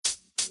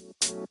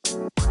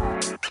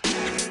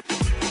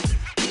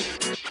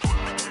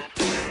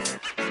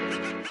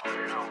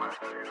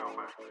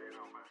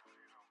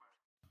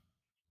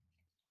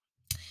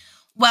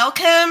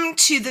Welcome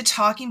to the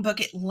Talking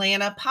Book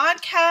Atlanta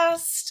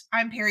podcast.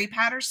 I'm Perry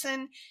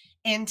Patterson,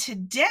 and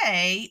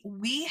today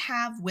we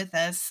have with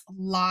us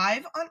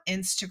live on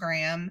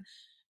Instagram,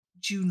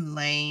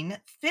 Julane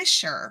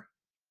Fisher.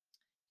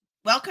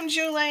 Welcome,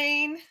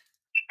 Julane.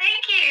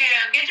 Thank you.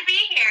 Good to be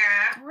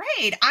here.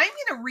 Great. I'm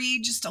going to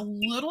read just a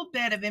little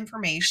bit of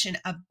information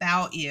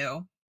about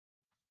you.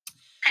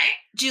 Okay.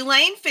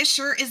 Julane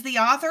Fisher is the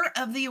author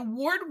of the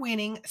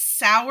award-winning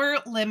Sour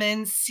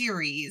Lemon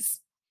series.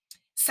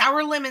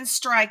 Sour Lemon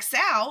Strikes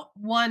Out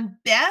won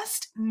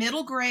Best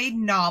Middle Grade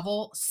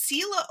Novel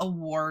CELA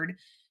Award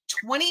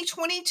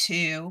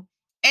 2022,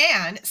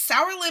 and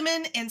Sour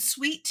Lemon and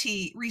Sweet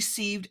Tea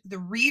received the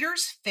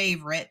reader's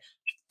favorite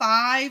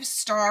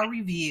 5-star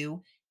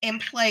review and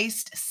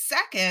placed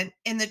second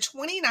in the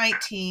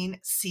 2019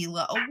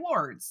 CELA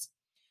Awards.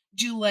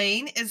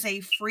 Julane is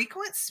a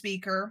frequent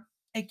speaker,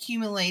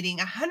 accumulating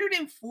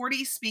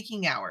 140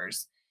 speaking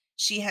hours.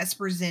 She has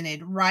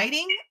presented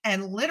writing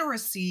and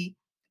literacy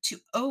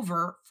to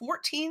over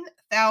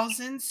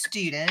 14,000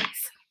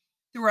 students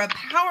through a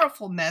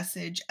powerful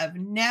message of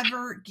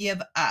never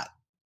give up.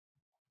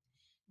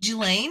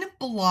 Julane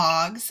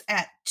blogs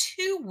at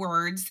 2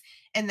 words,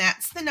 and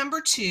that's the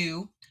number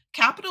 2,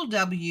 capital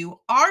W,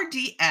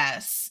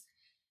 RDS,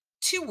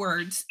 2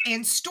 words,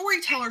 and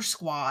Storyteller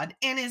Squad,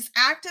 and is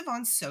active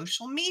on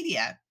social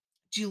media.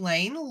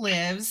 Julane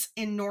lives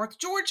in North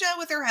Georgia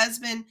with her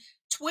husband,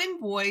 twin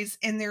boys,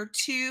 and their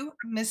 2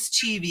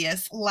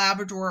 mischievous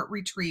Labrador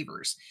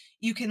retrievers.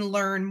 You can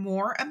learn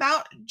more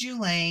about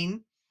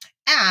Julane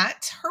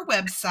at her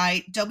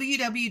website,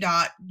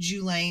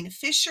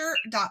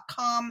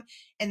 www.julanefisher.com,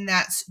 and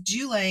that's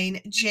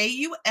Julane,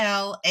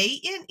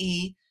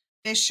 Julane,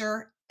 Fisher,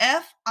 Fisher,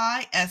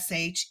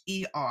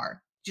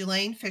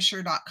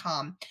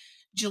 JulaneFisher.com.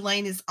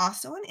 Julane is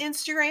also on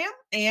Instagram,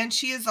 and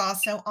she is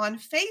also on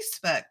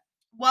Facebook.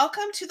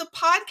 Welcome to the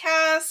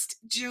podcast,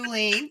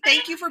 Julane.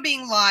 Thank you for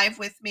being live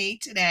with me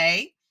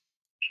today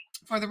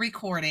for the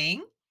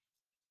recording.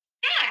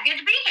 Yeah, good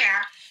to be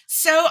here.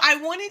 So I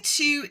wanted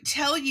to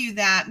tell you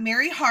that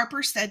Mary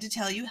Harper said to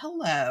tell you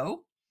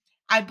hello.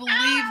 I believe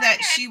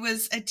that she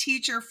was a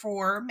teacher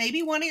for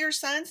maybe one of your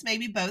sons,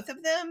 maybe both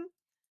of them.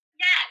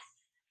 Yes.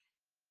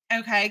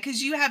 Okay,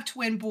 because you have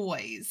twin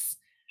boys.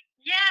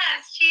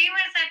 Yes, she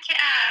was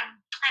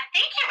I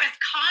think it was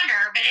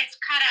Connor, but it's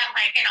kind of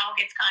like it all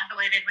gets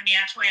convoluted when you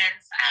have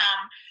twins.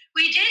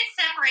 We did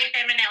separate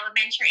them in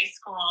elementary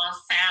school,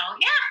 so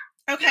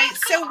yeah. Okay,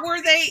 cool. So were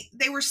they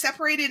were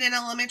separated in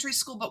elementary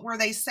school, but were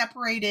they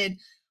separated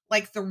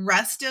like the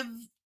rest of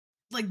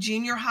like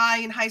junior high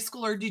and high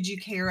school, or did you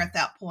care at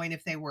that point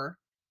if they were?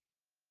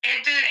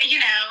 It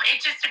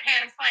just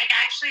depends. Like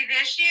actually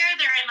this year,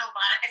 they're in a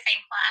lot of the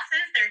same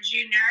classes. They're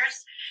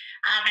juniors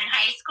in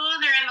high school.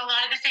 They're in a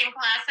lot of the same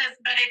classes,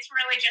 but it's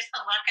really just the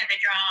luck of the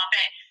draw.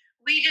 But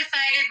we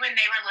decided when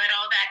they were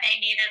little that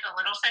they needed a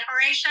little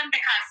separation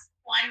because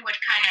one would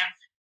kind of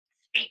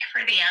speak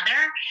for the other,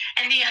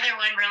 and the other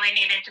one really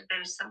needed to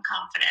boost some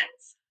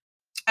confidence.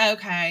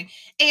 Okay.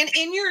 And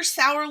in your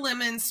Sour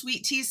Lemon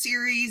Sweet Tea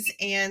series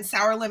and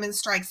Sour Lemon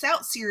Strikes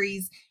Out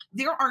series,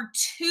 there are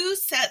 2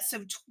 sets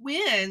of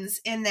twins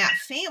in that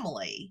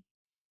family.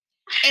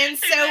 And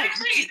so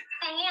actually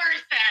 4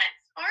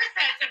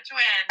 sets of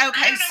twins.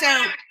 Okay, so what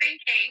I was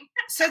thinking.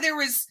 So there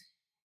was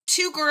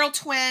 2 girl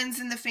twins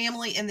in the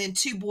family and then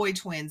 2 boy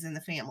twins in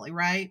the family,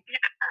 right?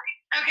 Yeah.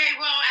 Okay,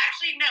 well,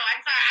 actually, no,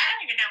 I'm sorry. I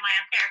don't even know my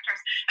own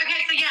characters.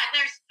 Okay, so yeah,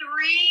 there's 3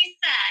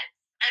 sets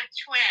of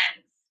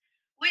twins,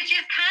 which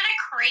is kind of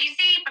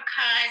crazy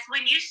because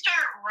when you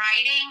start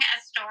writing a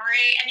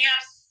story and you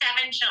have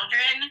 7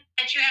 children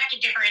that you have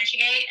to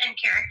differentiate in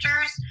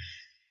characters,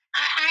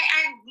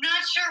 I'm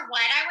not sure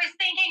what I was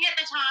thinking at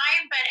the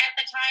time, but at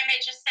the time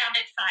it just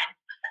sounded fun.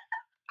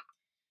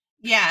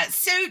 Yeah.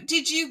 So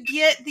did you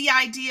get the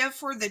idea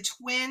for the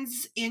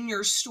twins in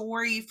your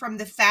story from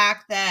the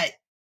fact that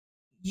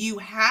you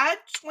had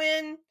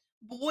twin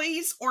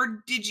boys,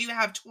 or did you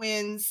have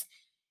twins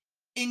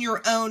in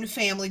your own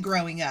family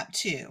growing up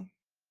too?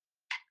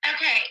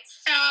 Okay,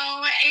 so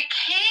it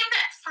came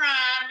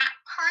from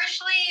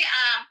partially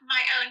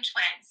my own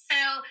twins.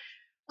 So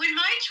when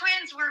my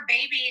twins were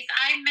babies,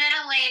 I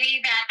met a lady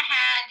that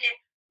had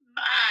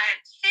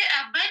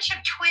a bunch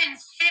of twin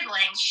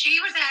siblings. She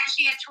was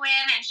actually a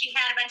twin, and she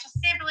had a bunch of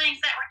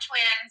siblings that were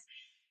twins.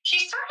 She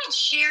started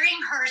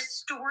sharing her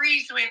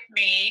stories with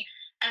me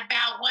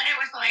about what it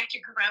was like to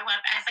grow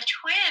up as a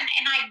twin,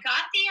 and I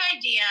got the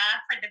idea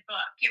for the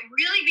book. It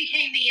really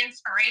became the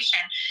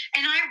inspiration,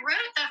 and I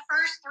wrote the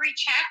first 3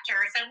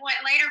 chapters of what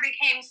later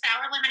became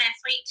Sour Lemon and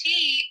Sweet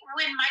Tea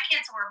when my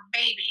kids were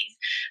babies.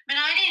 But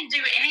I didn't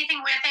do anything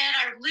with it.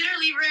 I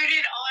literally wrote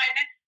it on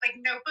like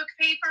notebook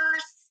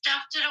paper,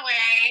 stuffed it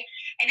away,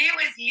 and it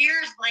was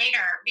years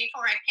later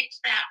before I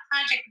picked that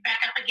project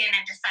back up again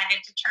and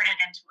decided to turn it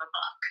into a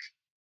book.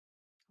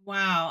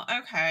 Wow.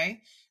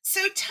 Okay. So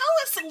tell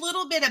us a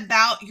little bit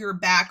about your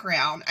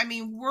background. I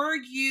mean, were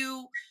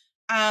you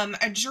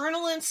a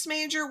journalist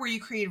major? Were you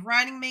creative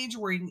writing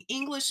major? Were you an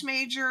English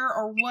major?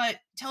 Or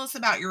what? Tell us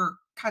about your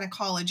kind of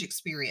college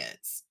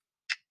experience.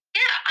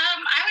 Yeah,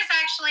 I was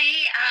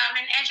actually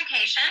in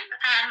education.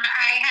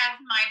 I have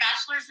my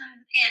bachelor's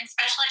in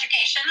special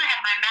education. I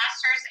have my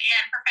master's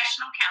in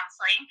professional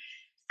counseling.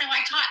 So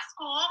I taught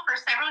school for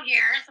several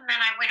years, and then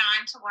I went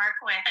on to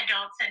work with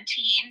adults and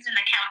teens in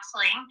the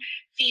counseling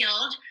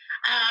field.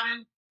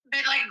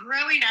 But like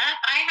growing up,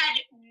 I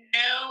had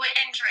no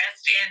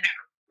interest in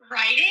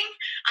writing.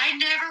 I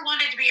never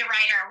wanted to be a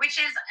writer, which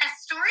is a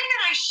story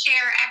that I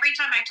share every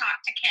time I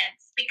talk to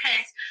kids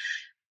because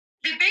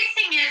the big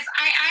thing is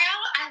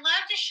I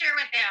love to share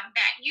with them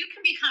that you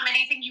can become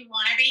anything you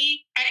want to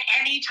be at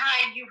any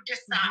time you Mhm.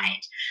 decide.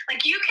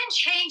 Like you can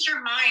change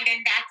your mind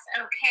and that's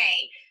okay.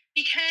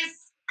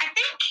 Because I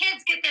think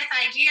kids get this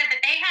idea that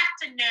they have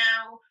to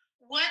know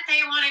what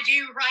they want to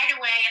do right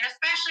away, and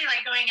especially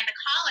like going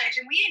into college.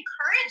 And we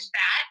encourage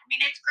that. I mean,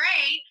 it's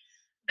great,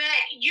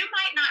 but you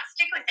might not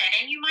stick with it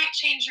and you might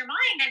change your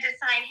mind and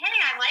decide, hey,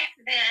 I like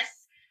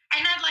this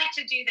and I'd like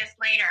to do this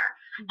later.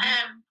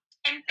 Mhm.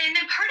 And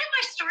then part of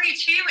my story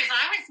too is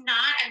I was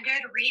not a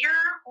good reader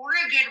or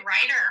a good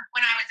writer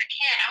when I was a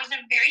kid. I was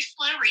a very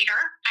slow reader.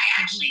 I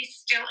Mhm. actually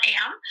still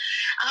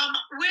am,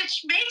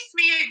 which makes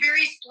me a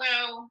very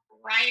slow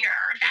writer.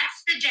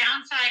 That's the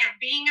downside of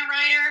being a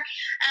writer.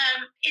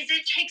 Is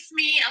it takes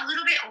me a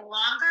little bit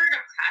longer to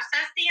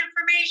process the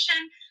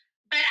information,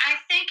 but I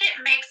think it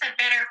makes a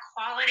better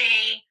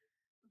quality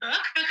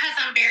book because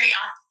I'm very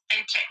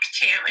authentic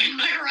too in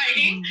my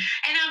writing, Mhm.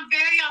 and I'm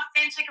very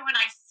authentic when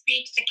I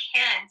speak to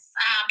kids.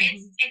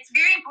 Mhm. It's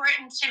very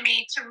important to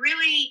me to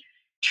really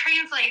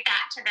translate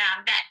that to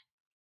them that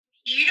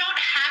you don't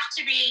have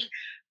to be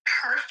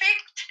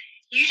perfect.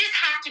 You just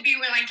have to be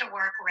willing to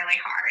work really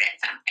hard at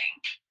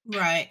something.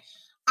 Right.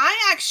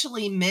 I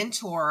actually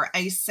mentor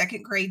a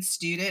second grade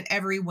student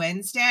every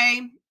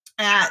Wednesday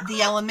Oh, at the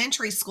cool.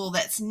 elementary school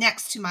that's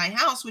next to my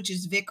house, which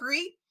is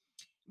Vickery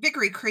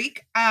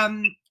Creek.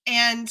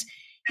 And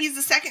he's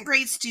a second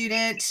grade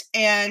student,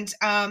 and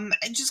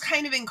just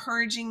kind of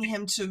encouraging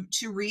him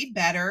to read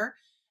better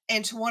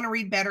and to want to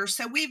read better.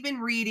 So we've been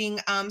reading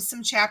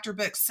some chapter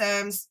books,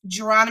 some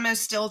Geronimo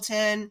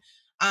Stilton,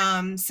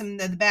 some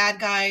of the bad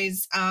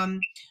guys.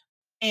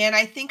 And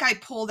I think I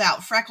pulled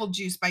out Freckle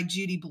Juice by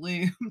Judy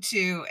Blume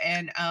too,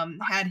 and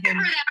had For him,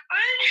 that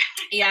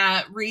one.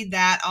 yeah, read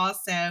that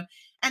also.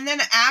 And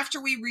then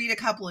after we read a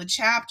couple of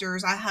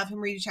chapters, I have him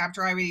read a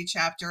chapter, I read a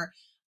chapter.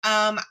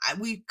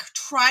 We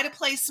try to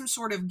play some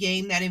sort of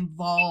game that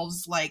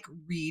involves like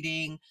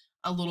reading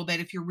a little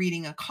bit. If you're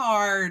reading a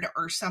card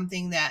or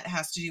something that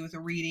has to do with a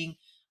reading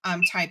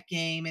type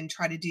game, and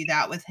try to do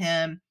that with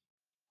him.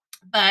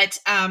 But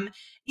I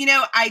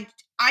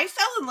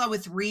fell in love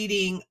with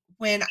reading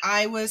when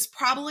I was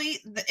probably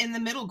in the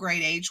middle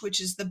grade age, which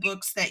is the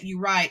books that you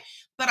write.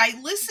 But I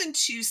listened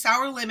to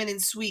Sour Lemon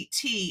and Sweet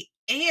Tea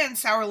and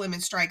Sour Lemon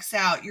Strikes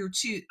Out, your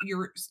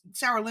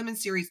Sour Lemon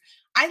series.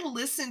 I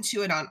listened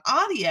to it on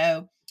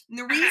audio. And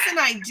the reason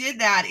I did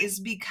that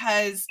is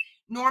because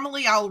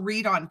normally I'll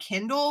read on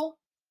Kindle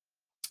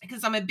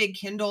because I'm a big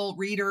Kindle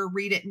reader,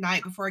 read at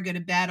night before I go to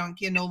bed on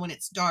Kindle when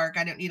it's dark.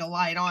 I don't need a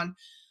light on.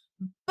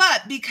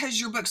 But because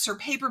your books are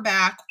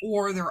paperback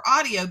or they're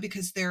audio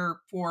because they're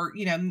for,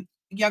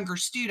 younger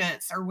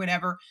students or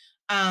whatever,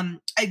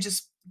 I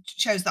just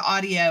chose the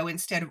audio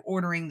instead of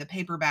ordering the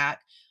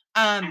paperback.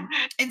 And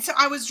so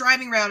I was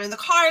driving around in the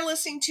car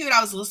listening to it.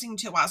 I was listening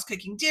to it while I was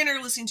cooking dinner,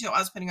 listening to it while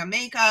I was putting on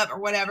makeup or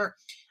whatever.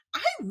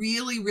 I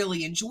really,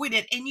 really enjoyed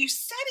it. And you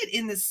said it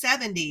in the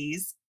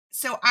 70s.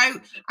 So I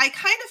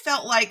kind of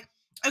felt like,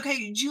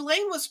 okay,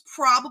 Julane was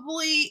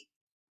probably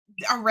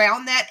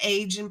around that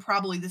age in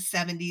probably the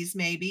 70s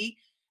maybe.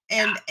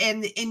 Yeah.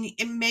 And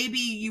maybe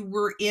you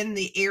were in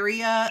the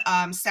area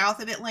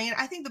south of Atlanta.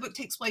 I think the book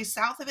takes place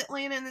south of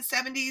Atlanta in the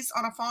 70s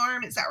on a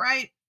farm. Is that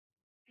right?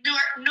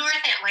 North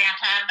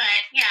Atlanta, but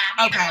yeah,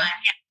 either Okay. one.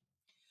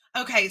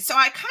 Yeah. Okay. So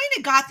I kind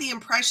of got the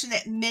impression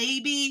that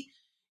maybe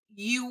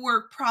you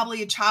were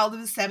probably a child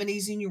of the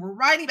 70s and you were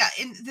writing about,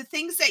 and the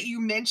things that you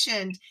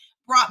mentioned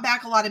brought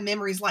back a lot of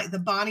memories, like the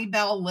Bonnie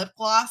Bell lip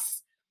gloss.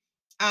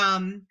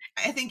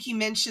 I think you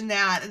mentioned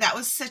that that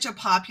was such a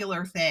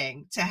popular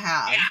thing to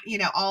have,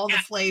 Yeah. all the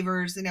Yeah.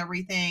 flavors and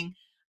everything.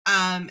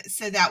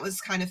 So that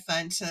was kind of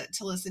fun to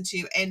listen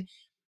to. And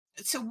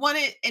so one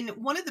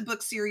of the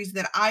book series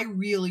that I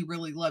really,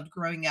 really loved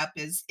growing up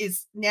is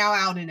now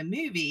out in a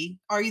movie,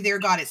 Are You There,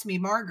 God? It's Me,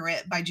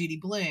 Margaret by Judy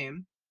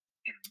Blume.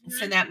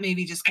 So Mhm. that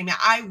movie just came out.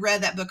 I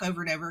read that book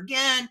over and over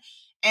again.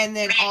 And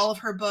then Right. all of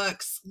her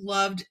books,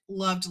 loved,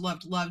 loved,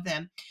 loved, loved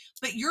them.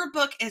 But your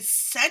book is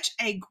such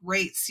a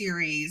great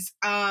series.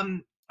 I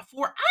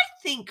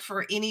think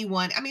for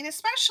anyone, I mean,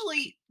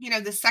 especially,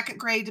 the second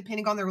grade,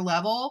 depending on their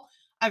level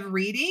of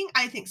reading,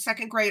 I think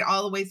second grade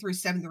all the way through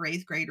seventh or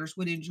eighth graders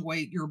would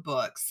enjoy your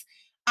books.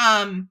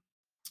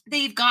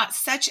 They've got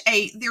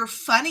they're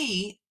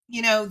funny,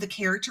 the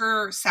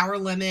character Sour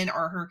Lemon,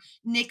 or her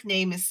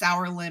nickname is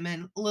Sour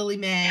Lemon, Lily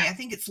Yeah. May. I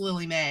think it's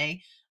Lily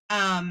May.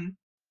 Um,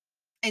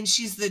 and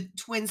she's the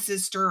twin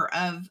sister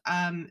of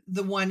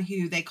the one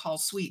who they call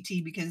Sweet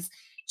Tea because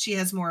she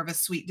has more of a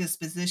sweet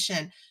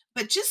disposition.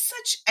 But just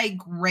such a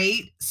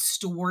great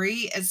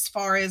story as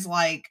far as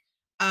like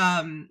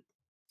um,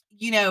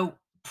 you know,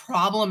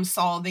 problem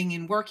solving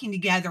and working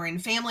together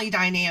and family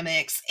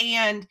dynamics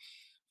and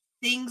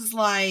things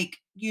like,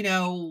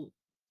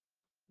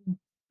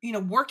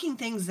 working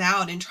things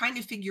out and trying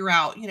to figure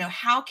out,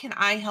 how can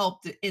I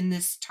help in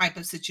this type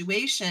of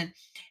situation?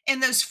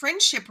 And those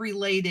friendship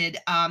related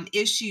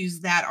issues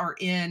that are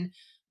in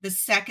the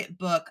second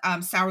book,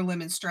 Sour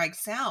Lemon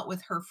Strikes Out,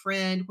 with her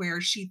friend, where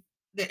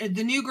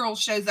the new girl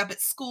shows up at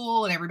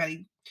school and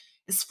everybody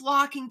is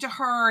flocking to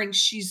her and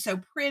she's so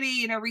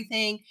pretty and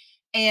everything.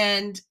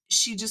 And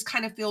she just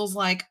kind of feels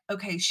like,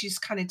 okay, she's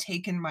kind of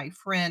taken my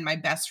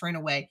best friend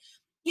away.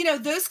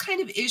 Those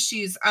kind of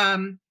issues.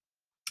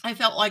 I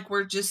felt like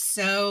were just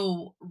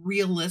so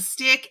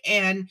realistic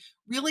and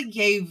really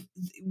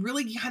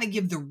kind of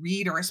give the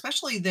reader,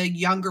 especially the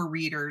younger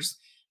readers,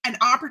 an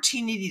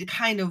opportunity to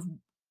kind of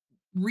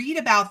read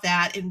about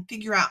that and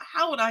figure out,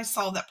 how would I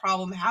solve that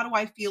problem? How do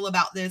I feel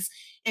about this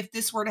if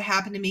this were to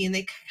happen to me? And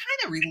they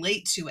kind of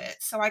relate to it.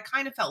 So I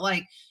kind of felt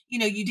like,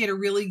 you did a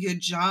really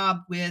good job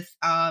with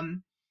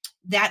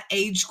that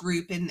age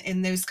group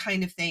and those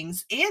kind of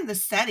things. And the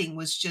setting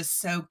was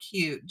just so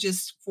cute,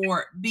 just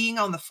for being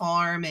on the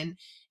farm and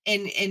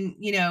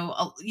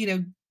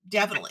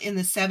definitely in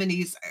the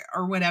 70s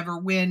or whatever,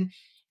 when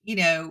you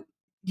know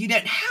you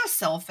didn't have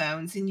cell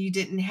phones and you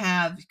didn't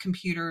have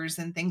computers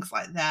and things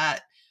like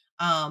that,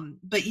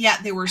 but yet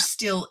there were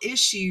still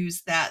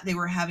issues that they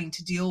were having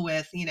to deal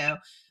with,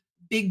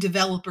 big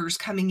developers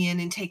coming in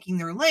and taking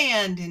their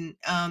land, and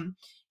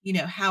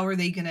how are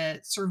they going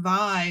to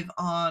survive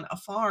on a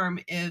farm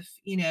if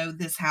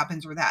this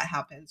happens or that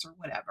happens or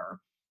whatever.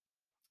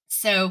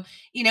 So,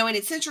 and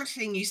it's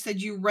interesting, you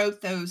said you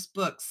wrote those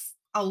books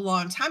a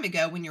long time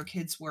ago when your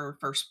kids were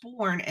first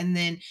born. And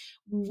then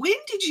when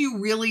did you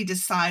really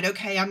decide,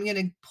 okay, I'm going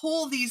to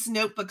pull these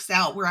notebooks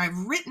out where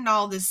I've written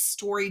all this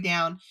story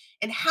down?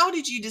 And how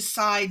did you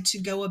decide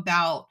to go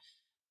about,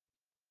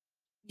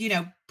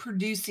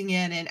 producing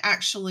it and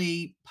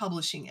actually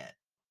publishing it?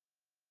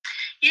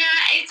 Yeah,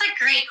 it's a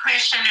great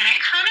question, and it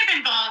kind of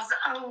involves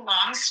a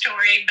long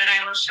story, but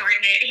I will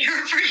shorten it here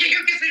for you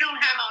because we don't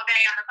have all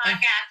day on the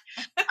podcast.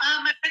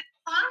 But the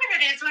long of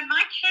it is, when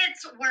my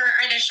kids were,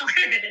 or the short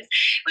of it is,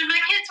 when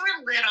my kids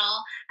were little,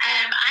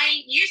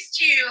 I used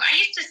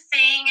to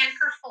sing and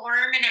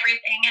perform and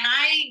everything, and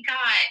I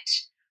got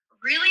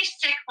really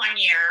sick one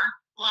year,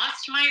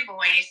 lost my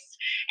voice,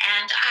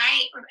 and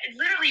I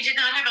literally did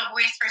not have a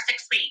voice for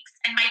 6 weeks.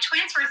 And my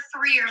twins were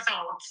 3 years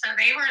old, so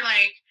they were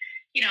like,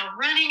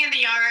 running in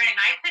the yard, and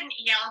I couldn't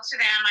yell to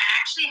them. I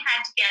actually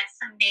had to get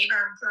some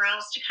neighbor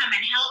girls to come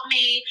and help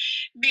me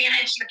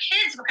manage the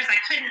kids because I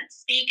couldn't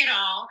speak at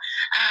all.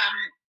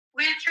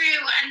 Went through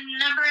a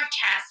number of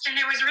tests, and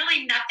there was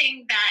really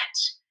nothing that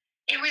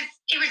it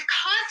was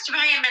caused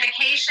by a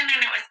medication,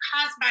 and it was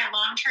caused by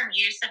long-term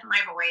use of my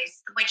voice,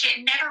 which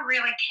it never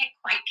really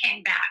quite came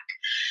back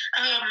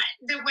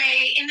the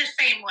way in the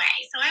same way.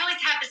 So I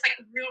always have this like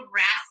real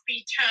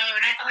raspy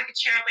tone. I feel like a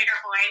cheerleader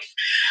voice,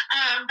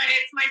 but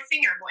it's my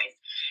singer voice.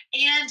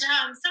 And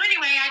so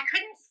anyway, I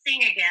couldn't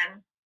sing again.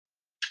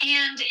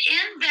 And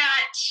in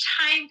that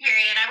time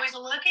period, I was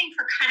looking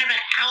for kind of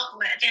an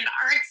outlet, an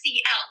artsy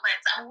outlet,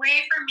 a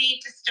way for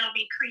me to still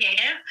be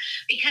creative,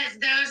 because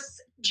those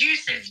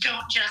juices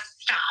don't just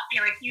stop.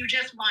 You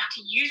just want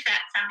to use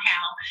that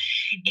somehow.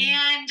 Mhm.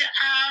 And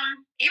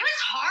it was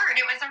hard.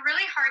 It was a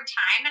really hard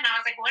time. And I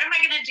was like, what am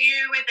I going to do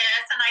with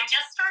this? And I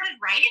just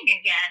started writing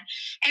again.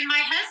 And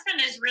my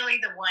husband is really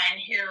the one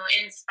who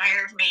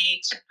inspired me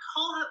to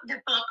pull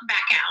the book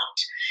back out,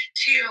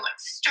 to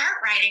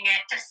start writing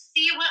it, to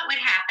see what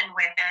would happen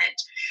with it.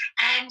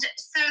 And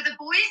so the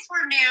boys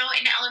were now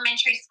in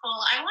elementary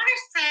school. I want to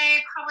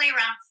say probably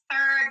around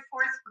third,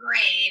 fourth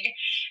grade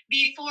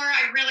before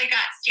I really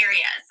got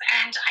serious.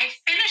 And I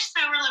finished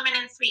Sour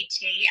Lemon and Sweet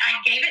Tea. I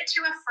gave it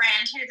to a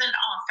friend who's an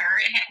author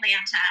in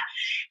Atlanta.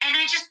 And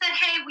I just said,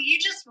 hey, will you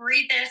just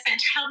read this and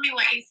tell me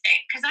what you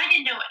think? Because I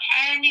didn't know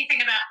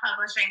anything about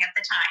publishing at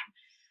the time.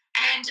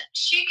 And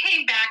she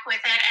came back with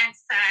it and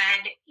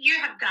said,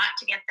 you have got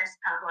to get this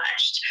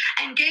published,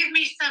 and gave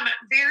me some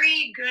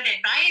very good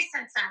advice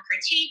and some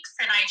critiques.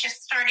 And I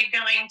just started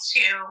going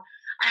to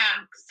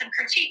some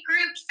critique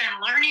groups and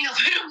learning a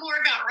little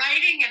more about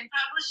writing and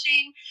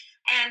publishing.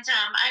 And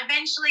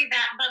eventually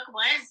that book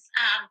was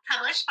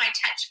published by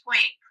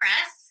Touchpoint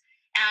Press,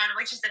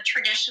 which is a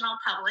traditional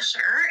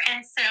publisher.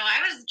 And so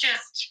I was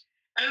just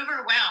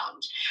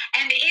overwhelmed.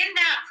 And in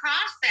that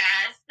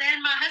process, then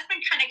my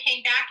husband kind of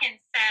came back and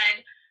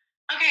said,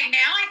 okay,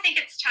 now I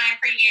think it's time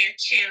for you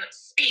to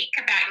speak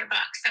about your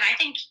books. And I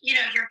think,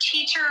 your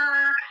teacher,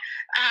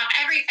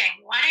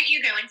 everything, why don't you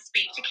go and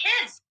speak to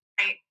kids?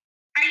 Like,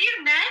 are you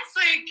nuts?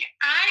 Like,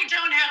 I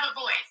don't have a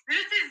voice.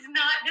 This is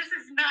not,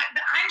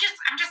 I'm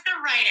just going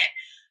to write it.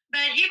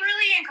 but he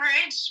really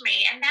encouraged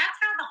me, and that's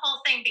how the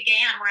whole thing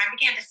began, where I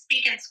began to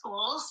speak in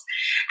schools.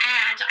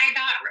 And I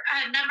got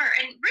a number,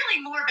 and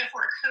really more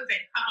before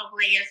COVID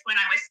probably is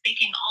when I was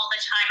speaking all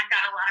the time. I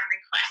got a lot of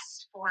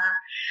requests for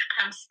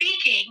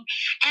speaking,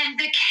 and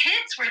the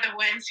kids were the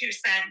ones who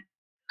said,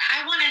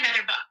 I want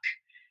another book.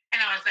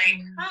 And I was like,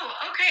 Mm. oh,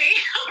 okay,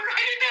 I'll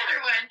write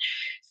another one.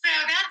 So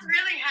that's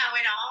really how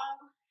it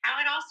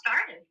all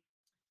started.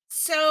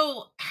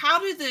 So, how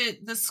do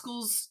the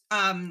schools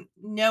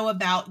know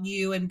about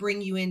you and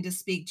bring you in to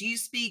speak? Do you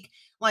speak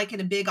like in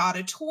a big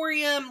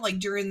auditorium, like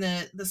during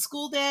the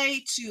school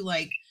day to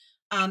like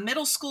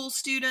middle school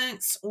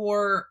students,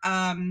 or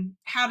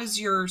how does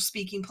your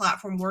speaking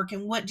platform work?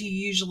 And what do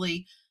you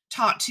usually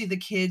talk to the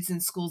kids in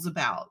schools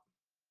about?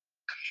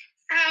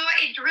 So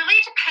it really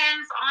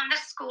depends on the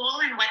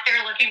school and what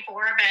they're looking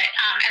for. But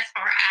as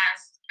far as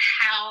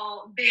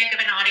how big of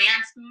an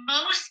audience,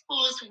 most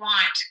schools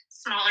want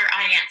smaller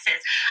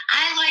audiences.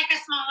 I like a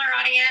smaller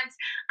audience.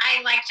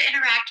 I like to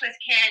interact with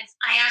kids.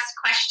 I ask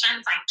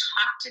questions. I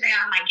talk to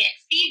them. I get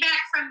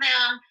feedback from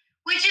them,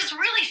 which is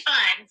really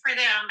fun for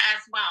them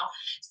as well.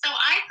 So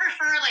I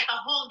prefer like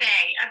a whole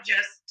day of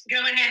just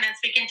going in and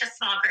speaking to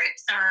small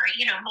groups or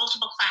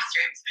multiple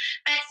classrooms,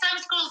 but some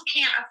schools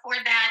can't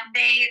afford that.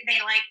 They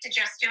like to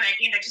just do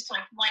it, just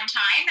like one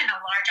time in a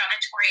large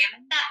auditorium,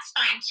 and that's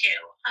fine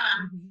too.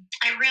 Mhm.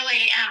 I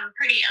really am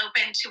pretty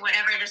open to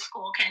whatever the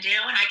school can do,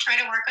 and I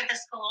try to work with the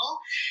school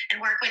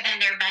and work within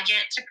their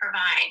budget to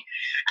provide.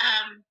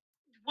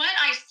 What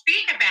I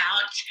speak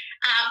about,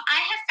 I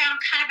have found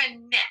kind of a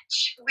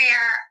niche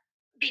where,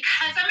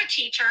 because I'm a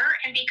teacher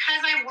and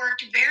because I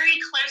worked very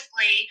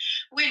closely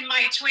when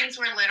my twins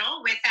were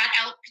little with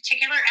that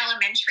particular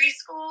elementary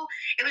school.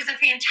 It was a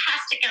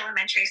fantastic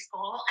elementary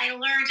school. I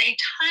learned a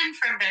ton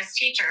from those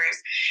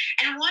teachers.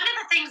 And one of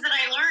the things that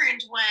I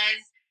learned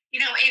was,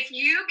 if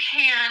you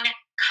can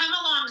come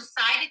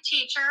alongside a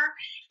teacher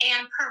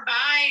and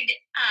provide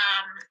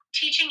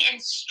teaching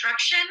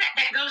instruction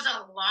that goes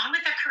along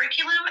with the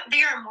curriculum,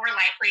 they are more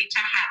likely to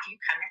have you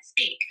come and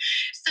speak.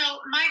 So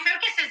my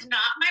focus is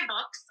not my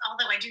books,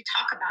 although I do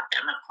talk about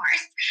them, of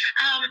course.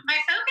 My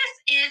focus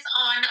is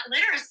on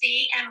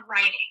literacy and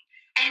writing,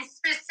 and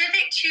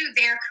specific to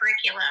their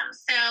curriculum.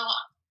 So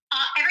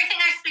everything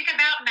I speak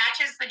about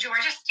matches the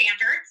Georgia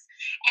standards,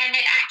 and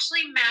it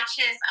actually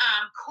matches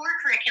core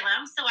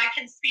curriculum. So I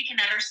can speak in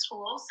other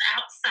schools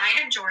outside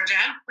of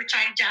Georgia, which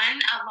I've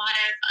done a lot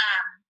of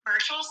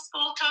virtual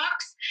school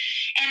talks,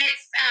 and it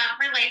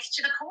relates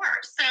to the core.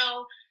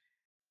 So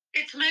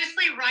it's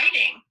mostly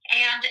writing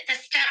and the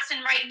steps.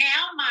 And right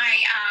now, my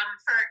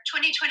for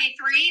 2023,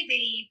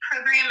 the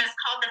program is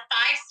called the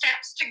 5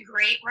 Steps to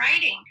Great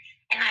Writing,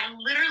 and I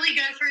literally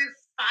go through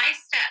 5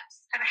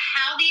 steps of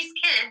how these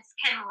kids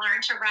can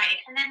learn to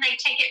write, and then they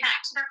take it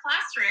back to their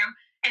classroom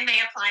and they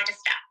apply the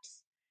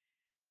steps.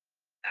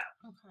 So,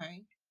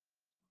 Okay,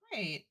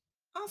 great,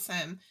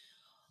 awesome.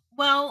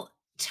 Well,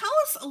 tell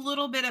us a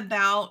little bit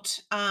about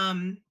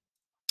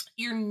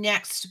your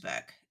next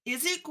book.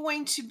 Is it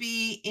going to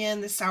be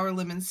in the Sour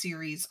Lemon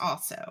series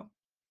also?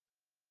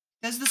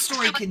 Does the so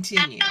story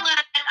continue?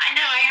 I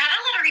know I had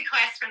a little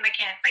request from the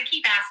kids. They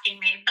keep asking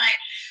me, but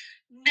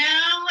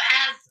no,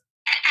 as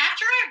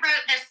after I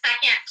wrote the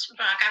second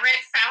book, I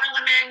wrote Sour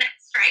Lemon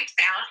Strikes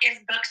Out is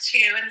book 2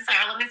 in the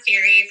Sour Lemon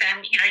series,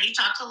 and you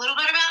talked a little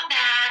bit about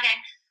that, and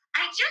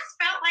I just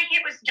felt like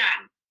it was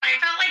done. I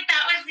felt like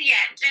that was the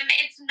end, and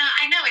it's not.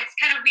 I know it's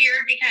kind of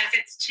weird because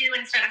it's 2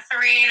 instead of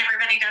 3, and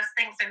everybody does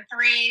things in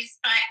threes.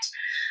 But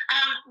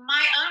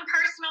my own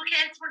personal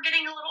kids were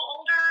getting a little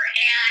older,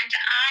 and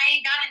I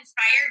got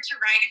inspired to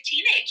write a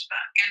teenage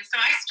book, and so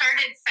I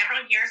started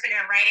several years ago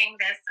writing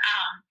this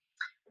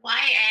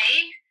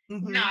YA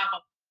Mhm.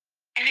 novel.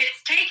 And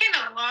it's taken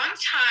a long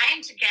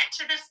time to get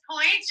to this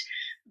point,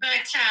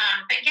 but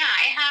yeah,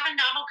 I have a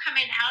novel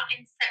coming out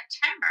in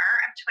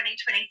September of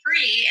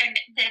 2023, and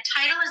the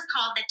title is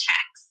called The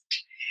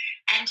Text,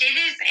 and it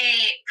is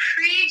a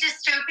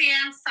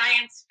pre-dystopian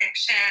science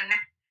fiction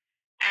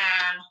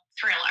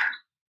thriller.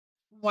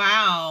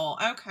 Wow,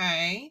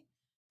 okay.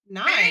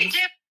 Very Nice.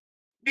 different,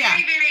 Yeah.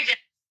 very different.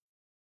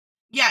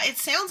 Yeah, it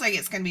sounds like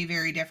it's gonna be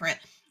very different.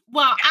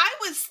 Well, Yeah, I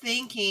was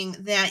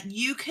thinking that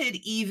you could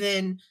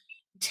even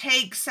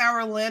take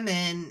Sour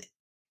Lemon,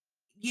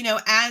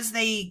 as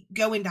they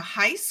go into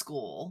high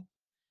school,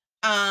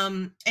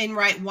 and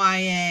write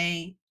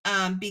YA,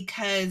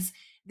 because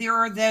there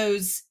are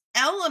those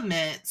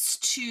elements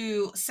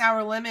to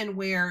Sour Lemon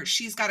where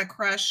she's got a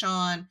crush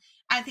on,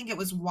 I think it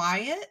was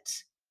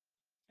Wyatt.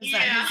 Is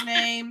that yeah, his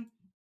name?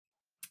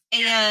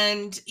 yeah,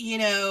 And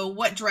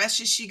what dress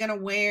is she going to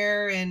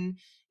wear, and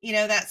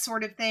that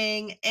sort of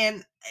thing.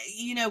 And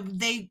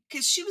they,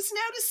 because she was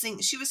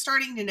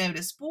starting to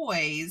notice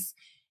boys,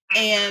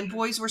 and mm-hmm.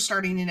 boys were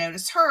starting to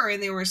notice her,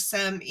 and there was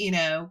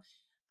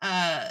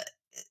uh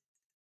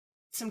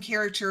some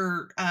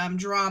character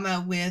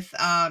drama with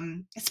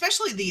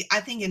especially the,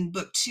 I think in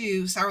book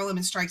 2, Sour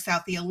Lemon Strikes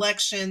Out, the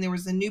election. There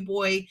was a new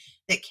boy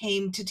that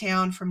came to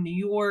town from New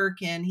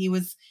York, and he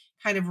was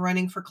kind of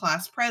running for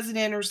class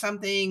president or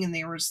something, and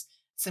there was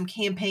some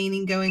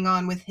campaigning going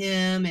on with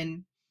him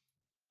and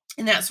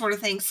that sort of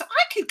thing. So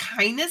I could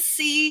kind of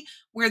see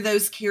where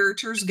those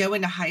characters go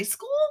into high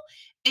school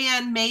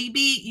and maybe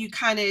you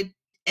kind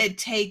of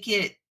take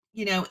it,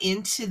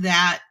 into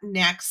that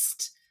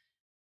next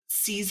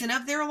season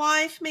of their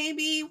life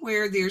maybe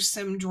where there's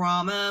some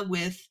drama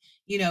with,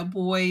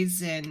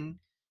 boys and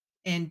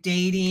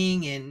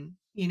dating and,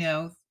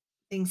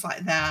 things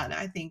like that.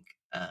 I think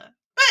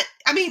but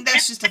I mean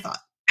that's just a thought.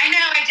 I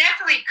know, I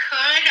definitely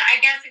could. I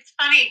guess it's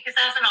funny because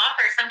as an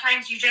author,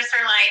 sometimes you just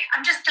are like,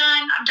 I'm just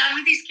done. I'm done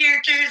with these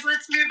characters.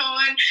 Let's move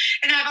on.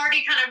 And I've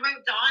already kind of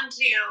moved on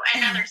to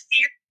another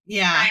series.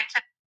 Yeah. Right?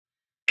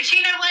 But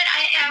you know what?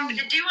 I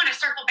do want to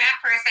circle back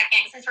for a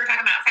second since we're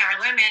talking about Sour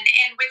Lemon.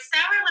 And with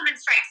Sour Lemon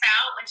Strikes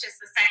Out, which is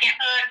the second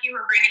book, you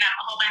were bringing up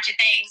a whole bunch of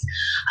things.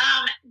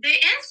 The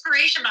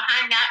inspiration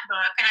behind that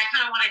book, and I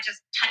kind of want to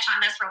just touch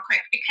on this real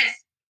quick because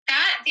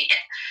that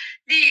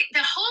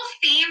the whole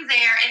theme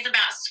there is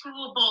about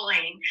school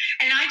bullying,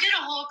 and I did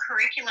a whole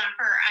curriculum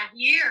for a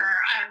year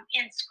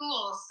in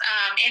schools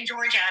in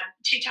Georgia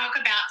to talk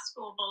about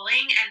school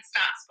bullying and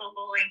stop school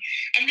bullying.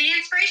 And the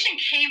inspiration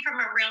came from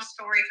a real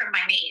story from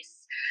my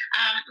niece.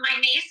 My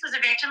niece was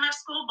a victim of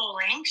school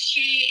bullying.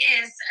 She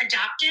is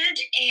adopted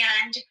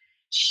and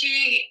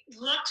she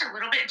looked a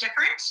little bit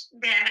different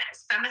than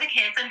some of the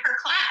kids in her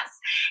class.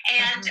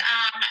 And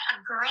a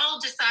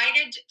girl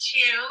decided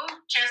to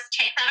just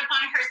take that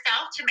upon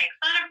herself to make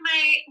fun of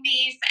my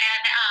niece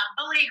and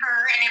bully her.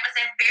 And it was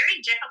a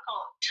very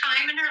difficult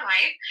time in her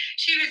life.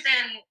 She was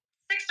in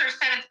sixth or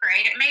seventh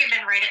grade. It may have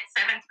been right at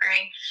seventh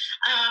grade.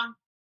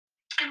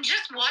 And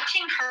just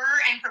watching her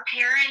and her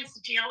parents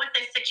deal with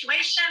this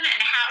situation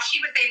and how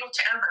she was able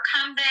to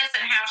overcome this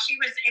and how she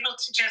was able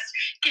to just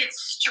get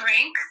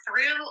strength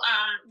through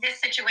this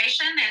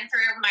situation and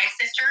through my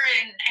sister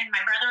and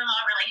my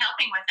brother-in-law really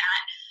helping with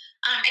that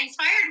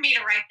inspired me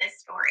to write this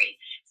story.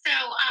 So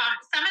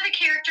some of the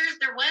characters,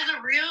 there was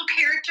a real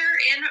character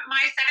in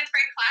my seventh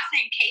grade class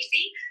named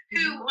Casey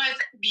who was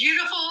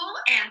beautiful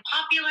and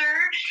popular,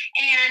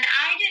 and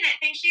I didn't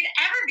think she'd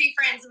ever be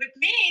friends with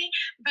me,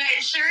 but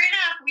sure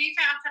enough, we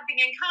found something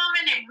in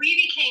common and we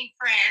became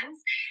friends.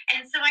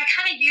 And so I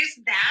kind of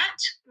used that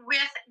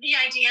with the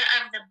idea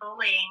of the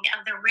bullying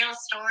of the real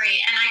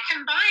story, and I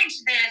combined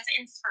those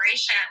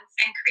inspirations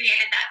and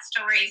created that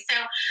story. So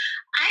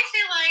I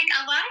feel like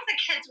a lot of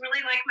the kids really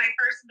like my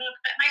first book,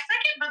 but my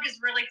second book is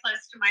really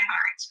close to my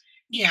heart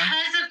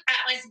because of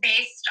that was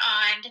based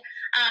on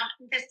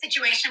the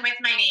situation with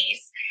my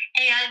niece.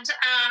 And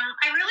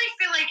I really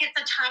feel like it's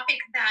a topic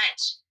that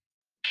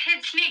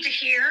kids need to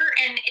hear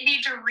and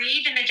need to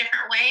read in a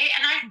different way.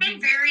 And I've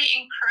been very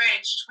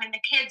encouraged when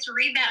the kids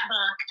read that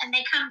book and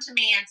they come to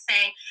me and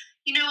say,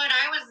 you know what,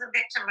 I was a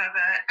victim of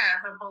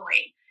a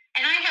bully.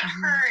 And I have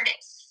heard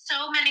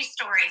so many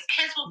stories.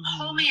 Kids will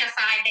pull me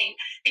aside.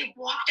 They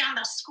walk down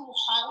the school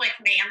hall with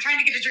me. I'm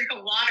trying to get a drink of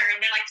water and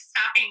they're like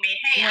stopping me.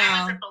 Hey,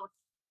 I was a bully,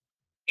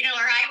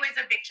 or I was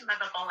a victim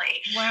of a bully.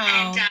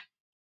 Wow. And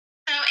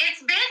so it's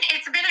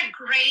been a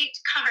great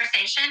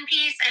conversation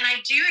piece, and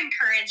I do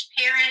encourage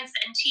parents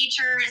and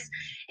teachers,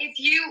 if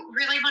you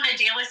really want to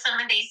deal with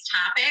some of these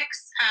topics,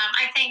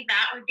 I think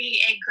that would be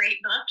a great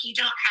book. You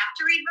don't have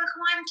to read book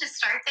one to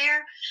start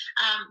there.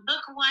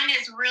 Book one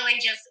is really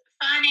just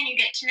fun, and you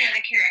get to know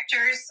the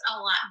characters a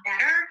lot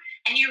better,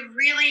 and you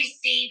really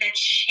see the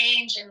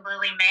change in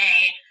Lily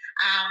May.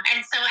 And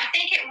so I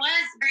think it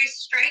was very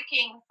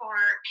striking for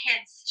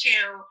kids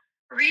to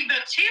read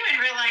book two and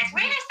realize,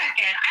 wait a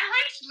second, I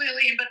liked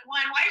Lily in book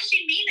one. Why is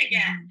she mean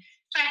again?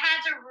 So I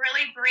had to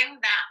really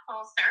bring that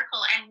full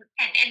circle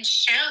and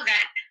show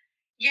that,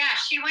 yeah,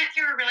 she went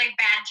through a really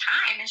bad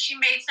time and she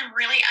made some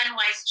really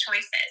unwise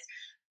choices,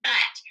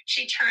 but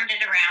she turned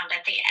it around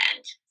at the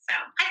end. So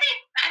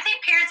I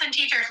think parents and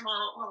teachers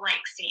will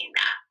like seeing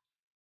that.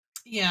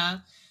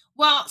 Yeah.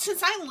 Well,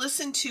 since I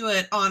listened to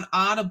it on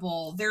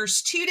Audible,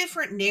 there's two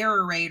different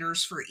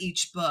narrators for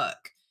each book.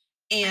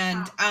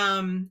 And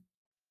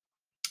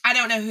I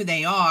don't know who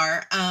they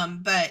are,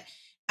 but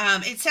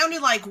it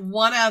sounded like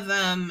one of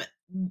them,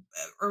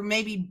 or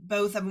maybe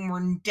both of them,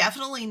 were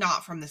definitely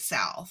not from the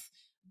South,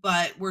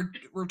 but we're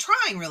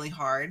trying really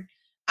hard.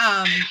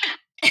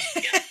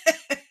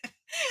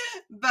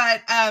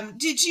 But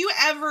did you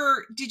have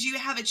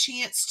a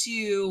chance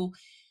to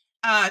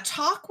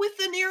talk with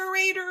the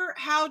narrator?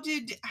 How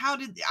did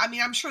I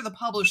mean, I'm sure the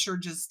publisher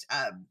just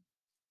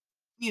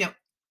you know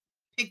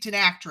picked an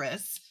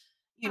actress,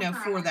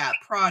 for that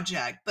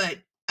project, but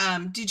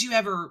did you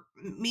ever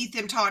meet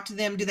them, talk to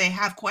them? Do they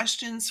have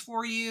questions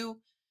for you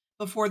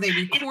before they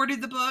recorded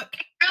the book?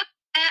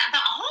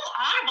 The whole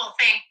Audible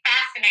thing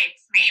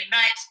fascinates me,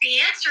 but the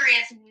answer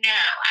is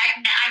no.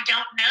 I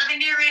don't know the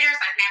narrators.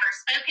 I've never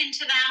spoken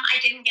to them.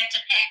 I didn't get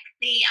to pick.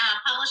 The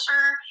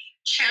publisher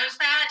chose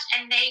that,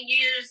 and they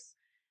use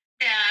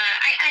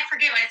I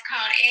forget what it's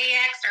called,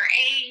 AX or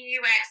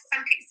AUX.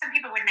 Some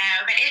people would know,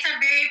 but it's a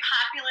very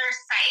popular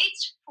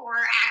site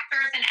for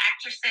actors and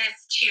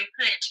actresses to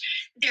put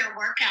their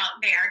work out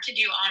there to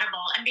do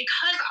Audible. And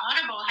because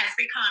Audible has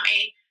become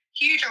a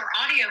huge, or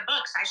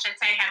audiobooks, I should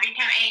say, have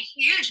become a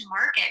huge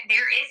market.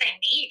 There is a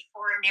need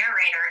for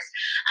narrators.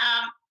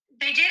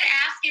 They did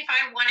ask if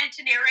I wanted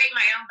to narrate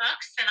my own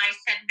books, and I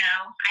said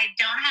no. I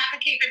don't have the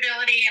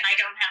capability, and I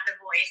don't have the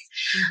voice.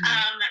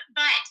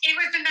 But it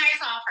was a nice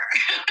offer.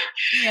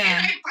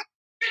 Yeah. And I probably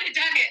could have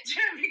done it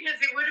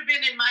because it would have been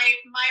in my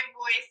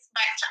voice.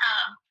 But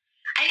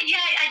I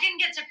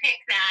didn't get to pick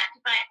that.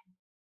 But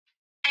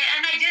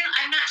and I didn't.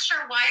 I'm not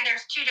sure why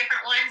there's two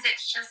different ones.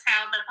 It's just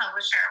how the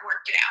publisher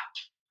worked it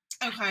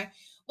out. Okay.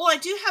 Well, I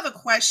do have a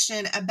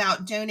question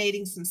about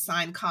donating some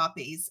signed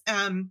copies.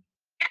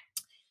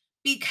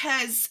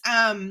 Because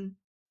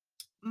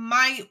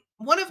my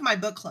one of my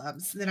book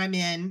clubs that I'm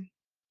in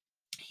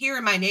here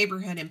in my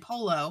neighborhood in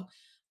Polo,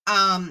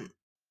 um,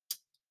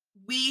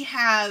 we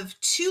have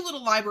two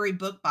little library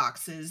book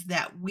boxes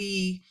that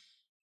we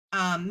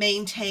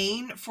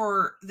maintain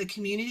for the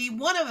community.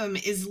 One of them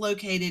is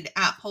located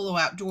at Polo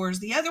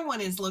Outdoors. The other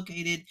one is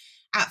located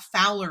at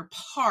Fowler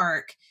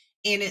Park,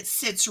 and it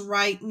sits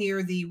right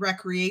near the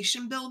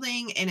recreation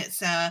building. And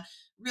it's a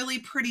really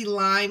pretty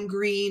lime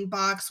green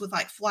box with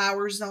like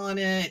flowers on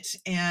it,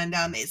 and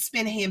it's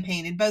been hand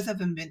painted. Both of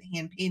them been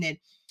hand painted.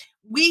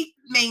 We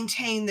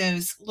maintain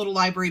those little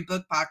library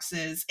book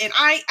boxes, and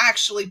I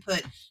actually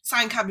put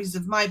signed copies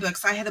of my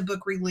books. I had a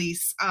book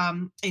release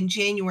in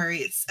January.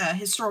 It's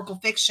historical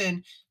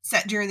fiction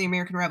set during the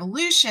American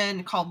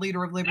Revolution called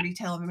Leader of Liberty,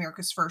 Tale of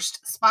America's First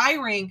Spy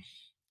Ring.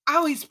 I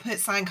always put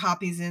signed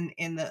copies in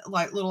the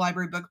little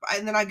library book,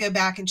 and then I go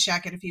back and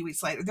check it a few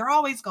weeks later. They're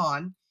always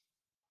gone.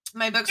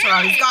 My books are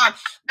always gone,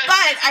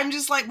 but I'm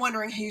just like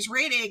wondering who's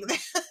reading,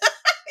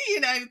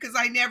 because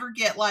I never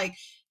get like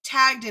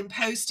tagged and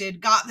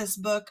posted, got this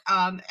book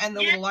and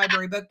the little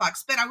library book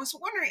box. But I was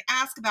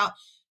ask about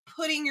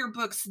putting your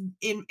books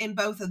in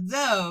both of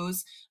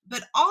those.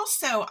 But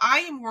also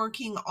I am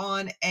working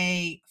on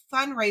a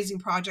fundraising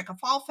project, a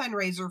fall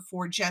fundraiser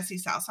for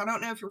Jesse's House. I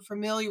don't know if you're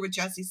familiar with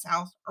Jesse's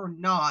House or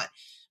not,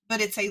 but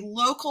it's a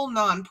local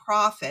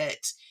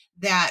nonprofit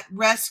that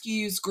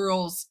rescues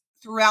girls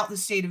throughout the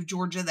state of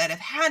Georgia that have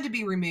had to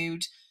be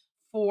removed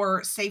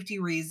for safety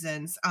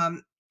reasons.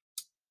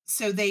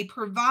 So they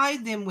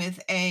provide them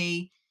with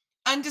a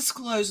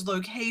undisclosed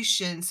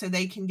location so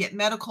they can get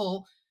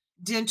medical,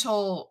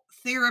 dental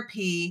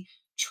therapy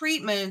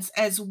treatments,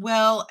 as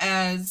well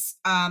as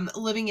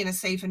living in a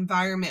safe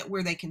environment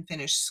where they can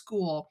finish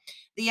school.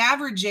 The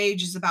average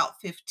age is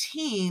about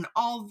 15,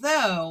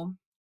 although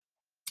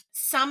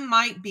some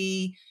might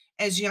be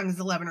as young as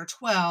 11 or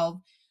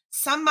 12.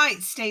 Some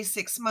might stay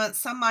 6 months,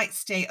 some might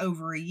stay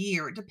over a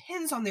year. It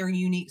depends on their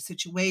unique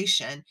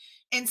situation.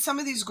 And some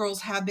of these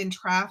girls have been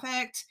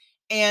trafficked,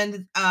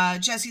 and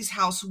Jesse's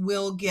House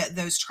will get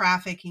those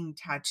trafficking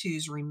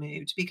tattoos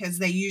removed because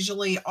they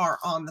usually are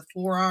on the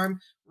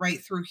forearm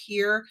right through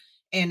here,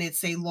 and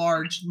it's a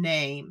large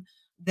name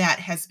that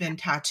has been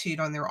tattooed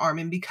on their arm.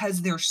 And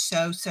because they're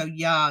so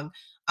young,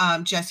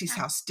 Jesse's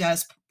House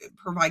does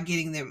provide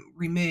getting them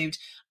removed.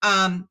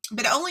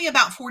 But only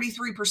about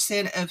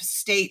 43% of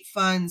state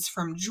funds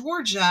from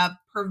Georgia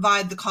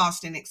provide the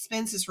cost and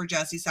expenses for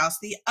Jesse's House.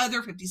 The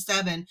other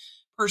 57%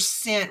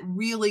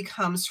 really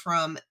comes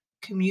from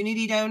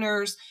community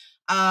donors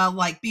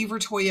like Beaver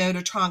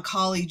Toyota,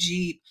 Troncalli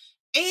Jeep,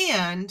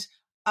 and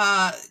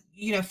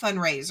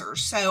fundraisers.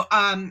 So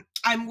I'm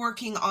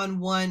working on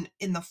one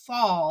in the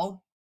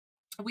fall.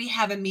 We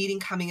have a meeting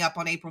coming up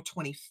on April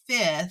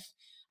 25th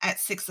at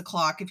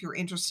 6:00. If you're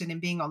interested in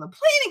being on the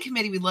planning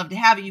committee, we'd love to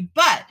have you.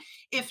 But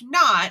if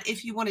not,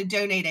 if you want to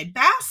donate a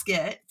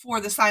basket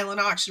for the silent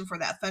auction for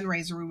that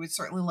fundraiser, we would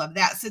certainly love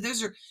that. So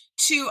those are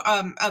two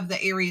of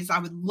the areas I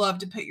would love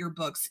to put your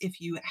books. If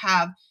you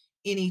have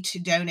any to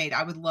donate,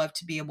 I would love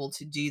to be able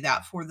to do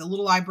that for the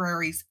little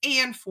libraries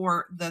and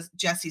for the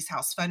Jesse's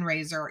House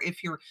fundraiser.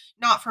 If you're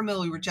not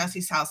familiar with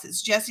Jesse's House,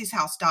 it's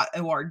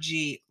jesseshouse.org,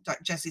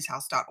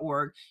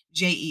 jesseshouse.org,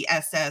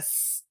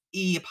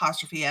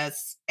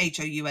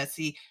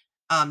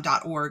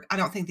 JESSE''SHOUSE.org. I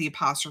don't think the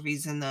apostrophe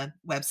is in the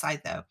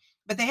website though,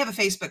 but they have a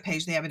Facebook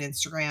page, they have an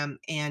Instagram,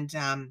 and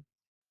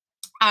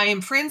I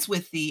am friends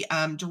with the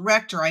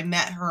director. I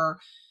met her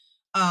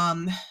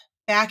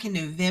back in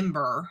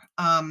November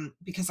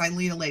because I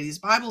lead a ladies'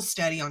 Bible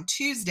study on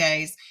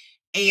Tuesdays,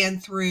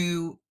 and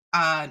through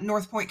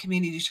North Point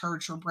Community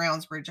Church or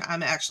Brownsbridge.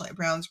 I'm actually at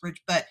Brownsbridge,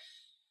 but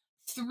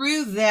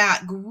through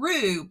that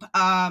group,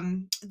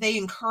 they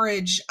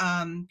encourage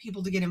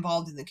people to get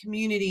involved in the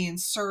community and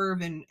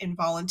serve and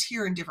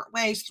volunteer in different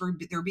ways through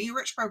their Be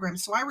Rich program.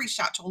 So I reached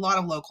out to a lot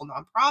of local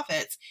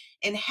nonprofits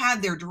and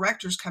had their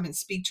directors come and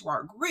speak to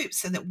our group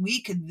so that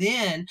we could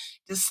then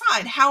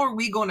decide how are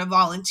we going to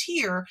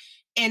volunteer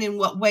and in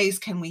what ways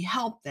can we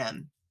help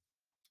them.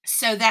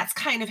 So that's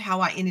kind of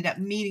how I ended up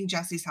meeting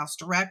Jesse's House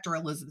director,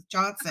 Elizabeth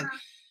Johnson,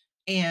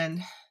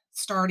 and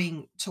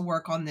starting to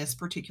work on this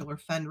particular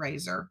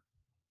fundraiser.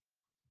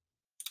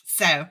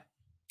 So, that's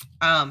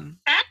awesome.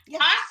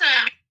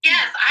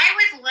 Yes, I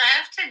would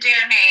love to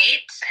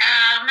donate.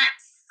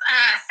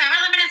 Sour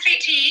lemon and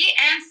sweet tea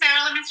and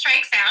sour lemon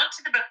strikes out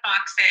to the book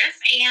boxes,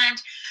 and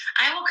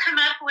I will come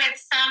up with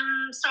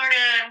some sort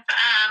of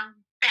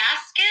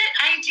basket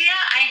idea.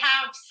 I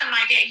have some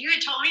idea. You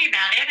had told me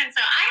about it, and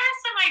so I have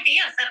some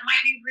ideas that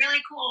might be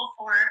really cool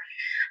for.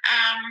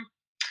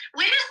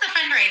 When is the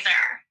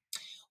fundraiser?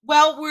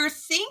 Well, we're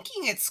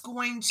thinking it's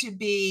going to